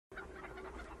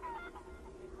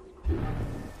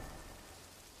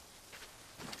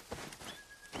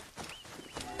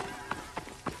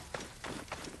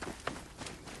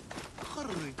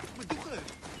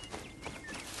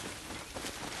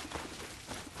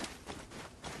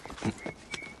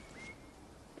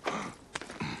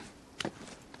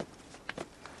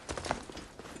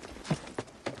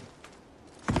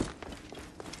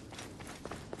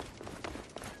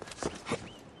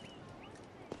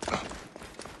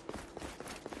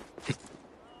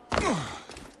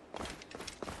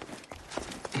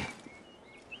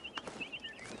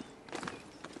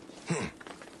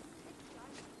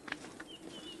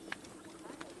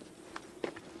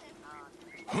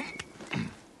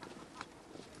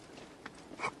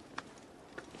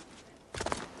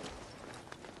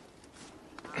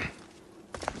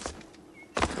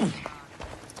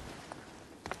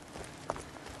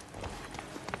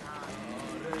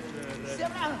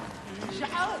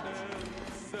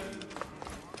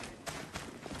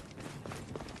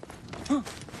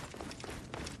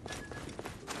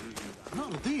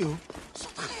Dio,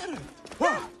 صوت خير.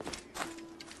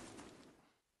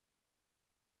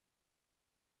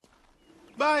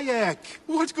 Bayek,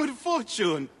 what good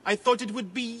fortune! I thought it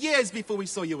would be years before we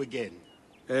saw you again.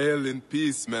 Hail in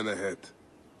peace, Menehet.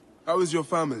 How is your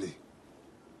family?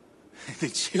 The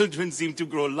children seem to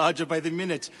grow larger by the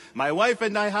minute. My wife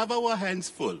and I have our hands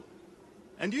full.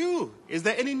 And you, is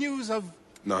there any news of...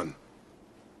 None.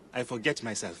 I forget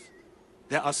myself.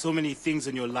 There are so many things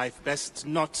in your life best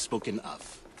not spoken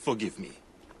of. Forgive me.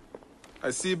 I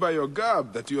see by your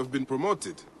garb that you have been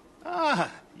promoted.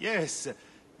 Ah, yes.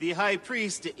 The High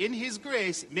Priest, in his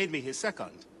grace, made me his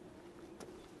second.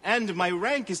 And my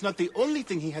rank is not the only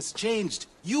thing he has changed.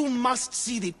 You must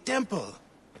see the temple.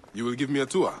 You will give me a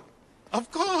tour?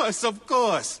 Of course, of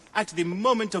course. At the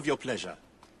moment of your pleasure.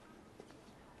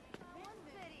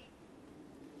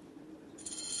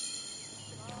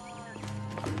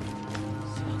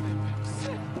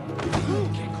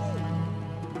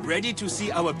 Ready to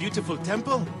see our beautiful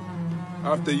temple?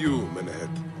 After you, Menehet.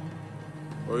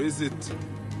 Or is it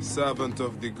servant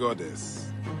of the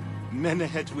goddess?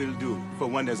 Menehet will do for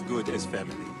one as good as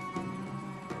family.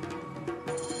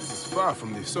 This is far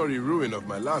from the sorry ruin of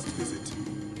my last visit.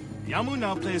 Yamu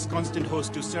now plays constant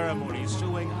host to ceremonies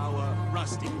showing our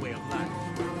rustic way of life,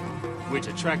 which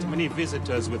attract many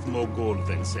visitors with more gold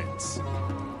than sense.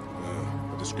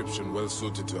 A description well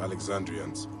suited to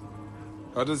Alexandrians.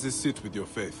 How does this sit with your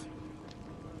faith?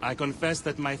 I confess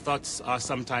that my thoughts are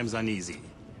sometimes uneasy.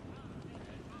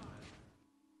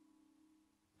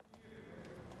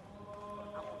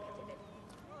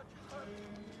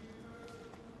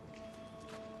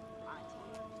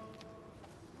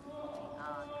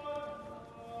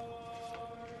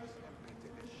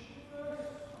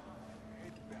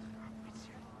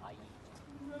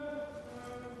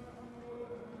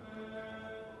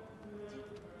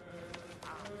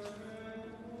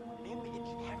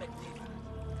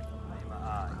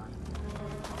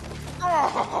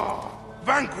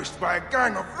 Vanquished by a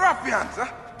gang of ruffians, huh?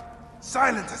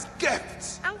 Silent as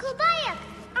gifts. Uncle Bayek!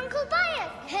 Uncle Bayek!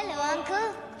 Hello,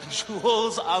 Uncle.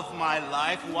 Jewels of my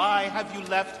life, why have you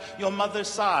left your mother's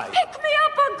side? Pick me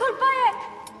up, Uncle Bayek!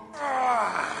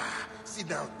 See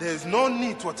now, there's no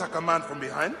need to attack a man from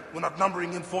behind. We're not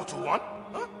numbering him 4 to 1.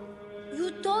 Huh?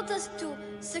 You taught us to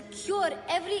secure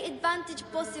every advantage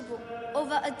possible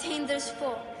over a Tander's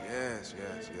foe. Yes.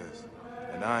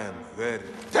 And I am very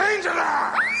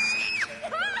dangerous!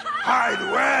 Hide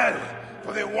well,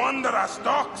 for the wanderer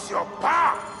stalks your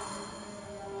path.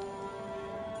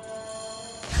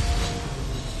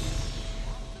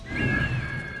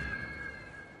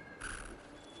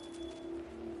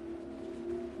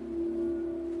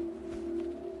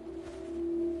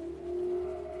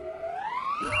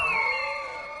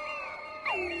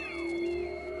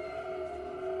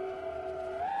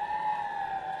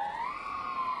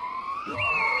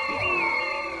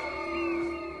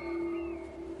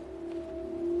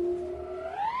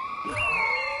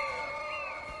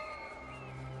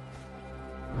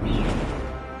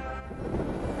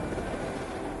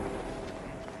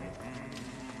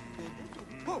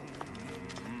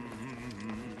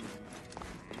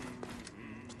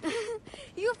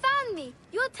 You found me.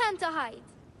 Your time to hide.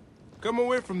 Come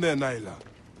away from there, Naila.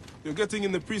 You're getting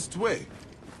in the priest's way.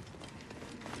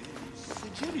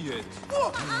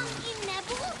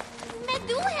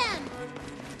 Meduhem!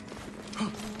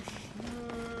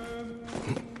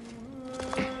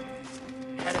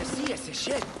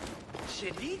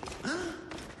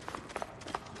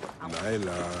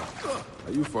 Naila,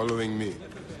 are you following me?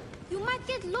 You might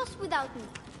get lost without me.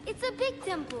 It's a big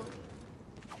temple.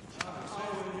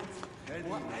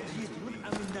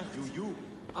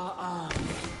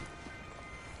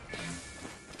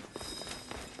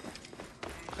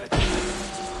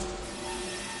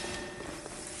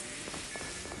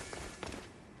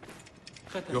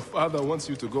 Your father wants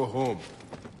you to go home.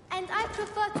 And I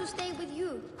prefer to stay with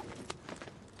you.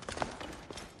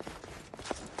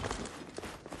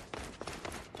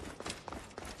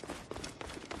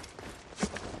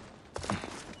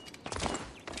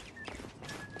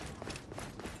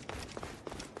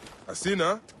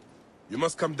 Asina, you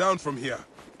must come down from here.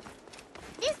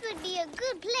 This would be a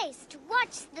good place to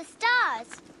watch the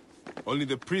stars. Only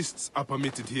the priests are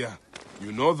permitted here.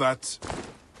 You know that.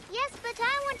 Yes, but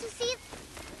I want to see...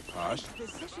 Hush.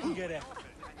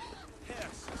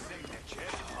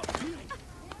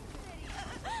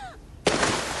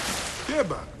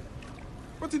 Keba,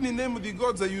 what in the name of the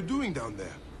gods are you doing down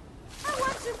there? I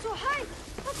wanted to hide,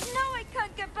 but now I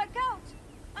can't get back out.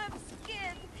 I'm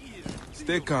scared.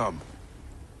 Stay calm.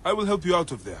 I will help you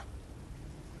out of there.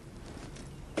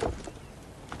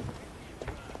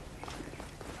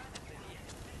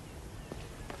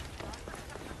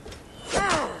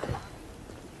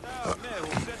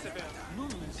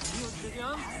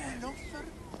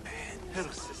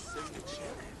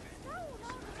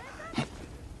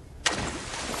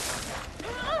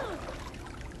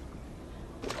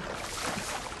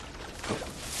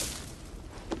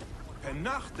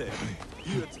 Nachte,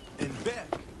 huurt een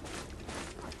berg.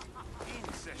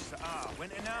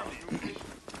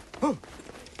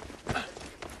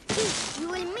 You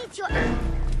will meet your...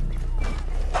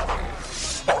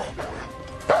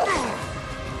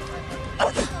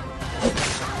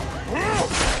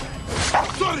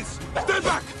 Doris! Stand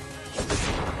back!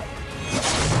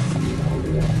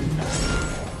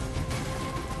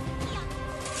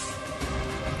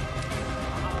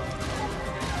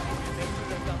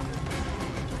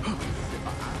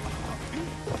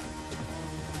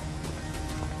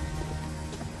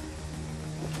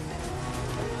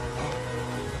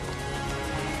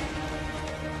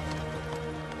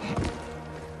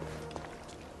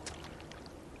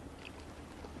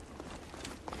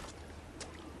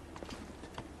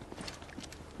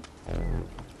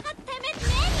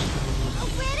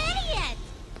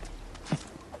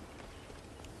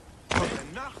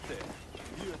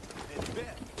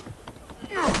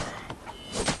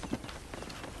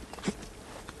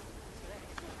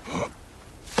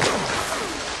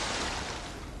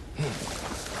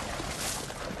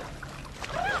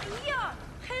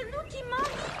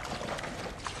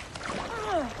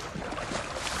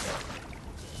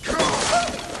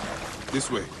 This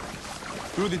way.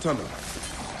 Through the tunnel.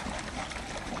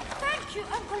 Thank you,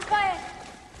 Uncle Fire.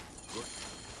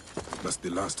 That's the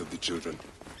last of the children.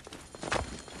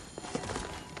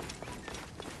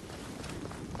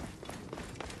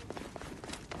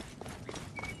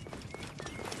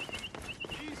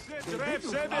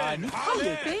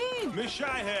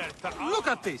 Look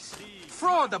at this.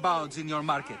 Fraud abounds in your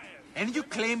market. And you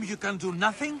claim you can do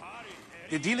nothing?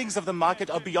 The dealings of the market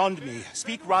are beyond me.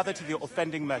 Speak rather to the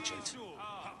offending merchant.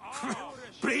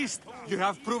 Priest, you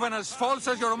have proven as false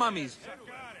as your mummies.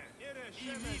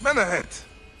 Menehet,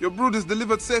 your brood is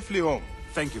delivered safely home.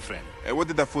 Thank you, friend. What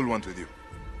did that fool want with you?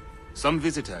 Some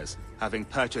visitors, having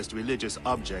purchased religious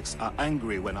objects, are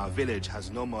angry when our village has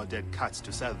no more dead cats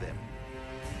to sell them.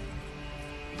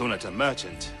 Though not a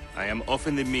merchant, I am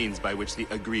often the means by which the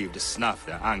aggrieved snuff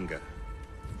their anger.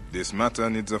 This matter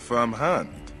needs a firm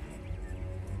hand.